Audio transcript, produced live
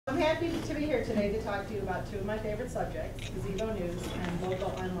I'm happy to be here today to talk to you about two of my favorite subjects, Gazebo News and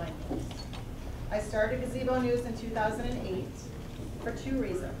local online news. I started Gazebo News in 2008 for two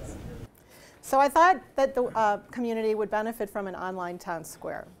reasons. So I thought that the community would benefit from an online town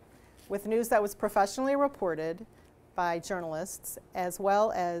square with news that was professionally reported by journalists, as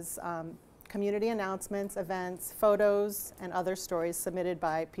well as community announcements, events, photos, and other stories submitted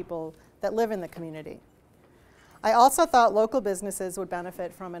by people that live in the community. I also thought local businesses would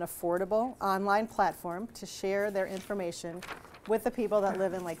benefit from an affordable online platform to share their information with the people that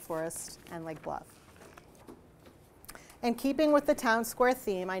live in Lake Forest and Lake Bluff. In keeping with the town square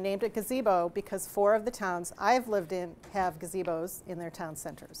theme, I named it Gazebo because 4 of the towns I've lived in have gazebos in their town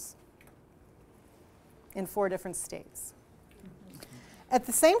centers in 4 different states. At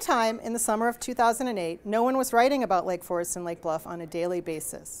the same time, in the summer of 2008, no one was writing about Lake Forest and Lake Bluff on a daily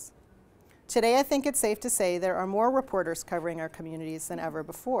basis. Today, I think it's safe to say there are more reporters covering our communities than ever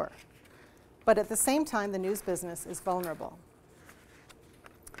before. But at the same time, the news business is vulnerable.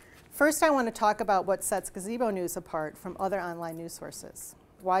 First, I want to talk about what sets Gazebo News apart from other online news sources.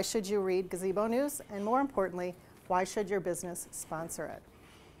 Why should you read Gazebo News? And more importantly, why should your business sponsor it?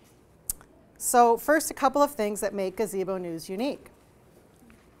 So first, a couple of things that make Gazebo News unique.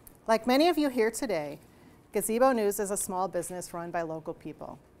 Like many of you here today, Gazebo News is a small business run by local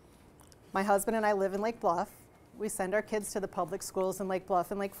people. My husband and I live in Lake Bluff. We send our kids to the public schools in Lake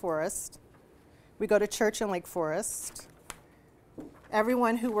Bluff and Lake Forest. We go to church in Lake Forest.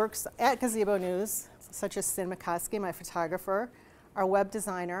 Everyone who works at Gazebo News, such as Sin McCoskey, my photographer, our web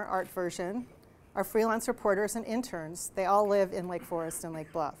designer, Art Version, our freelance reporters and interns, they all live in Lake Forest and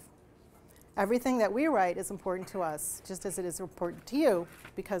Lake Bluff. Everything that we write is important to us, just as it is important to you,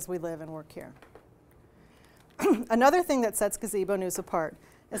 because we live and work here. Another thing that sets Gazebo News apart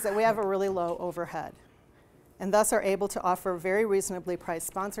is that we have a really low overhead, and thus are able to offer very reasonably priced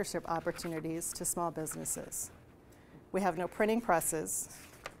sponsorship opportunities to small businesses. We have no printing presses,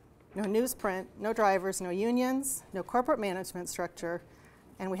 no newsprint, no drivers, no unions, no corporate management structure,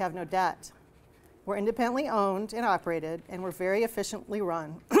 and we have no debt. We're independently owned and operated, and we're very efficiently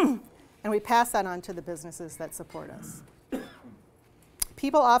run, and we pass that on to the businesses that support us.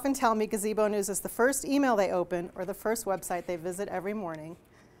 People often tell me Gazebo News is the first email they open or the first website they visit every morning,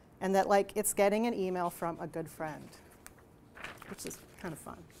 and that like it's getting an email from a good friend, which is kind of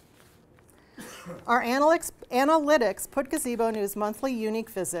fun. Our analytics put Gazebo News monthly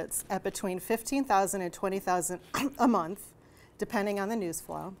unique visits at between 15,000 and 20,000 a month, depending on the news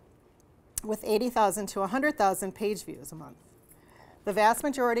flow, with 80,000 to 100,000 page views a month. The vast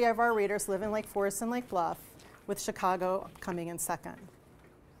majority of our readers live in Lake Forest and Lake Bluff, with Chicago coming in second.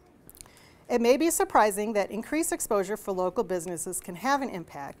 It may be surprising that increased exposure for local businesses can have an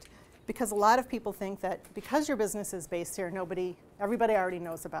impact, because a lot of people think that because your business is based here, everybody already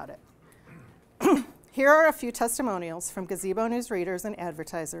knows about it. Here are a few testimonials from Gazebo News readers and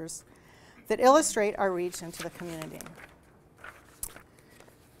advertisers that illustrate our reach into the community.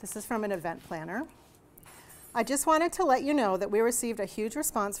 This is from an event planner. I just wanted to let you know that we received a huge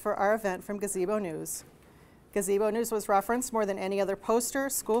response for our event from Gazebo News. Gazebo News was referenced more than any other poster,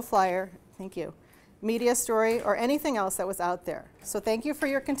 school flyer, thank you, media story, or anything else that was out there. So thank you for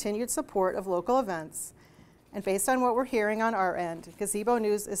your continued support of local events. And based on what we're hearing on our end, Gazebo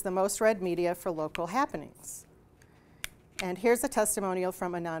News is the most read media for local happenings. And here's a testimonial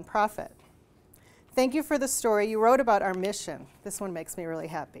from a nonprofit. Thank you for the story you wrote about our mission. This one makes me really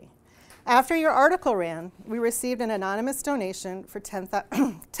happy. After your article ran, we received an anonymous donation for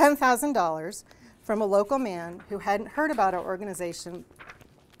 $10,000 from a local man who hadn't heard about our organization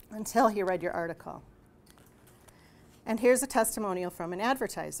until he read your article. And here's a testimonial from an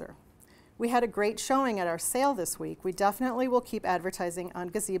advertiser. We had a great showing at our sale this week. We definitely will keep advertising on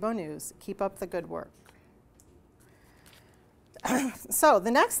Gazebo News. Keep up the good work. So the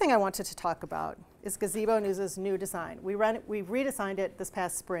next thing I wanted to talk about is Gazebo News' new design. We redesigned it this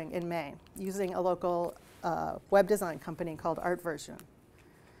past spring in May using a local web design company called Art Version.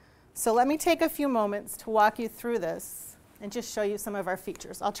 So let me take a few moments to walk you through this and just show you some of our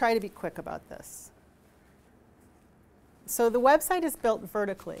features. I'll try to be quick about this. So the website is built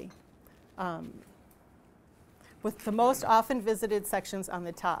vertically with the most often visited sections on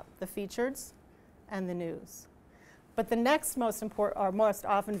the top, the features and the news. But the next most important or most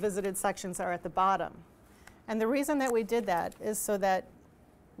often visited sections are at the bottom. And the reason that we did that is so that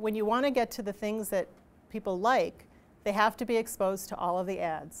when you want to get to the things that people like, they have to be exposed to all of the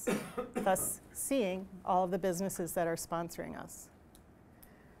ads, thus seeing all of the businesses that are sponsoring us.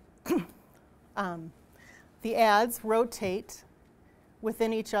 The ads rotate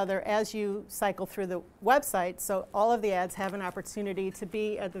within each other as you cycle through the website, so all of the ads have an opportunity to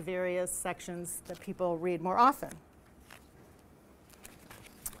be at the various sections that people read more often.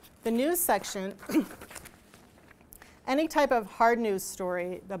 The news section, any type of hard news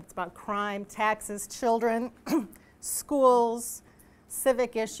story that's about crime, taxes, children, schools,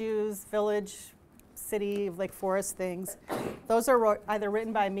 civic issues, village, city, Lake Forest things, those are either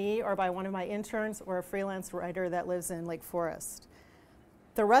written by me or by one of my interns or a freelance writer that lives in Lake Forest.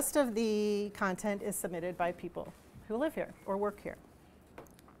 The rest of the content is submitted by people who live here or work here.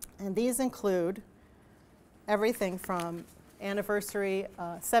 And these include everything from anniversary,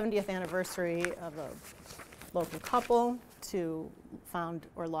 70th anniversary of a local couple to found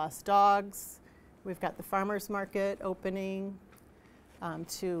or lost dogs. We've got the farmers market opening,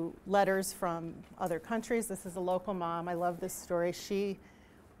 to letters from other countries. This is a local mom. I love this story. She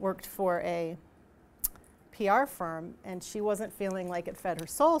worked for a PR firm, and she wasn't feeling like it fed her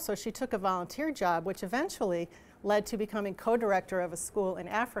soul, so she took a volunteer job, which eventually led to becoming co-director of a school in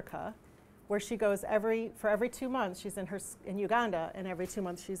Africa, where she goes for every 2 months. She's in Uganda, and every 2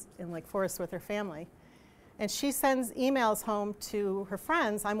 months she's in Lake Forest with her family. And she sends emails home to her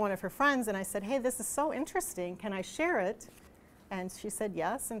friends. I'm one of her friends, and I said, hey, this is so interesting. Can I share it? And she said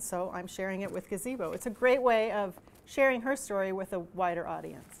yes, and so I'm sharing it with Gazebo. It's a great way of sharing her story with a wider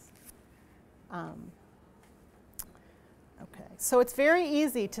audience. Okay, so it's very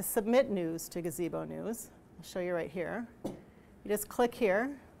easy to submit news to Gazebo News. I'll show you right here. You just click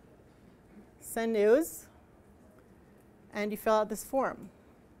here, send news, and you fill out this form.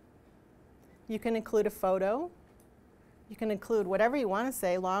 You can include a photo. You can include whatever you want to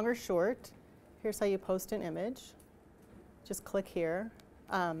say, long or short. Here's how you post an image. Just click here.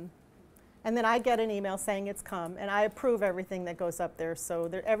 And then I get an email saying it's come, and I approve everything that goes up there, so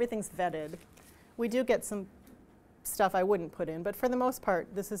everything's vetted. We do get some stuff I wouldn't put in, but for the most part,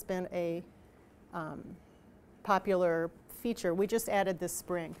 this has been a popular feature. We just added this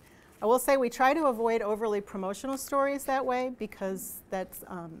spring. I will say we try to avoid overly promotional stories that way because that's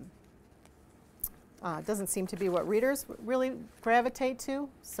doesn't seem to be what readers really gravitate to.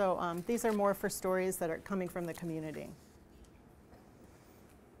 So these are more for stories that are coming from the community.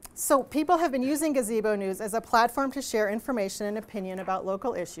 So people have been using Gazebo News as a platform to share information and opinion about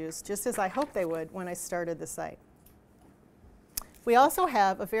local issues, just as I hoped they would when I started the site. We also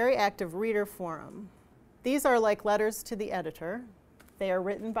have a very active reader forum. These are like letters to the editor. They are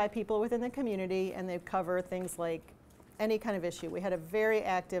written by people within the community, and they cover things like any kind of issue. We had a very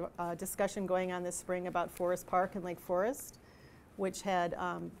active discussion going on this spring about Forest Park and Lake Forest, which had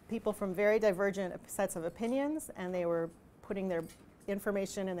people from very divergent sets of opinions, and they were putting their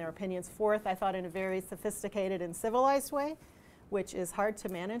information and their opinions forth, I thought, in a very sophisticated and civilized way, which is hard to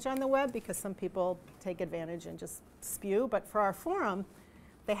manage on the web because some people take advantage and just spew. But for our forum,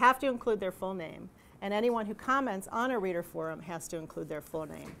 they have to include their full name. And anyone who comments on a reader forum has to include their full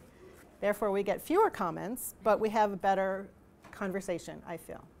name. Therefore, we get fewer comments, but we have a better conversation, I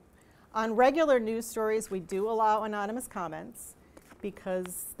feel. On regular news stories, we do allow anonymous comments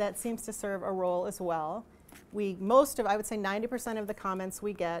because that seems to serve a role as well. I would say 90% of the comments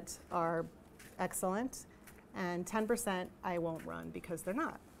we get are excellent, and 10% I won't run because they're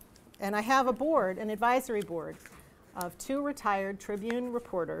not. And I have a board, an advisory board, of 2 retired Tribune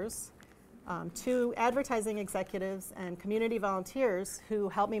reporters, 2 advertising executives, and community volunteers who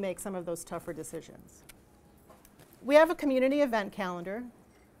help me make some of those tougher decisions. We have a community event calendar,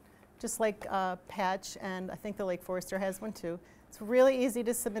 just like Patch, and I think the Lake Forester has one too. It's really easy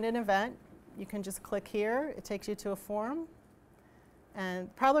to submit an event. You can just click here. It takes you to a form.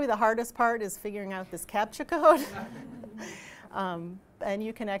 And probably the hardest part is figuring out this CAPTCHA code. And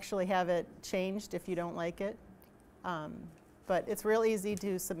you can actually have it changed if you don't like it. But it's real easy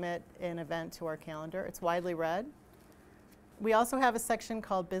to submit an event to our calendar. It's widely read. We also have a section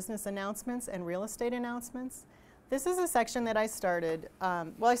called Business Announcements and Real Estate Announcements. This is a section that I started.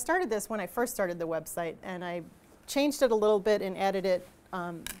 Well, I started this when I first started the website, and I changed it a little bit and added it,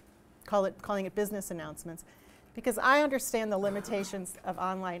 calling it Business Announcements, because I understand the limitations of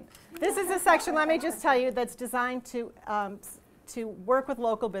online. This is a section, let me just tell you, that's designed to work with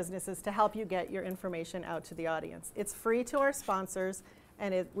local businesses to help you get your information out to the audience. It's free to our sponsors,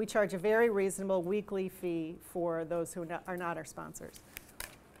 and we charge a very reasonable weekly fee for those who are not our sponsors.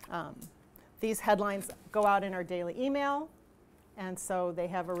 These headlines go out in our daily email, and so they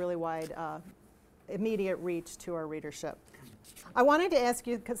have a really wide, immediate reach to our readership. I wanted to ask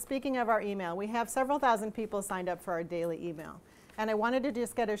you, because speaking of our email, we have several thousand people signed up for our daily email. And I wanted to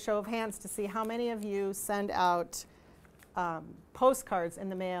just get a show of hands to see how many of you send out postcards in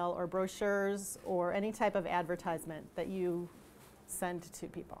the mail or brochures or any type of advertisement that you send to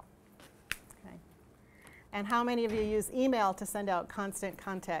people. Okay. And how many of you use email to send out constant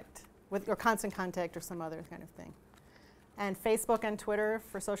contact or constant contact or some other kind of thing? And Facebook and Twitter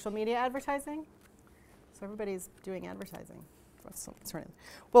for social media advertising? So everybody's doing advertising.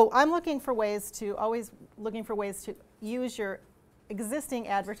 Well, I'm always looking for ways to use your existing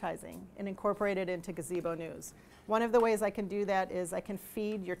advertising and incorporate it into Gazebo News. One of the ways I can do that is I can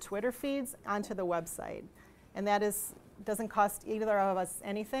feed your Twitter feeds onto the website. And that doesn't cost either of us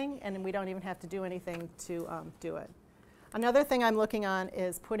anything, and we don't even have to do anything to do it. Another thing I'm looking on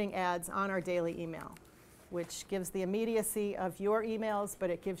is putting ads on our daily email, which gives the immediacy of your emails, but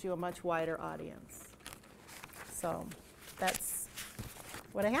it gives you a much wider audience. So that's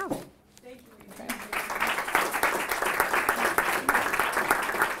what I have.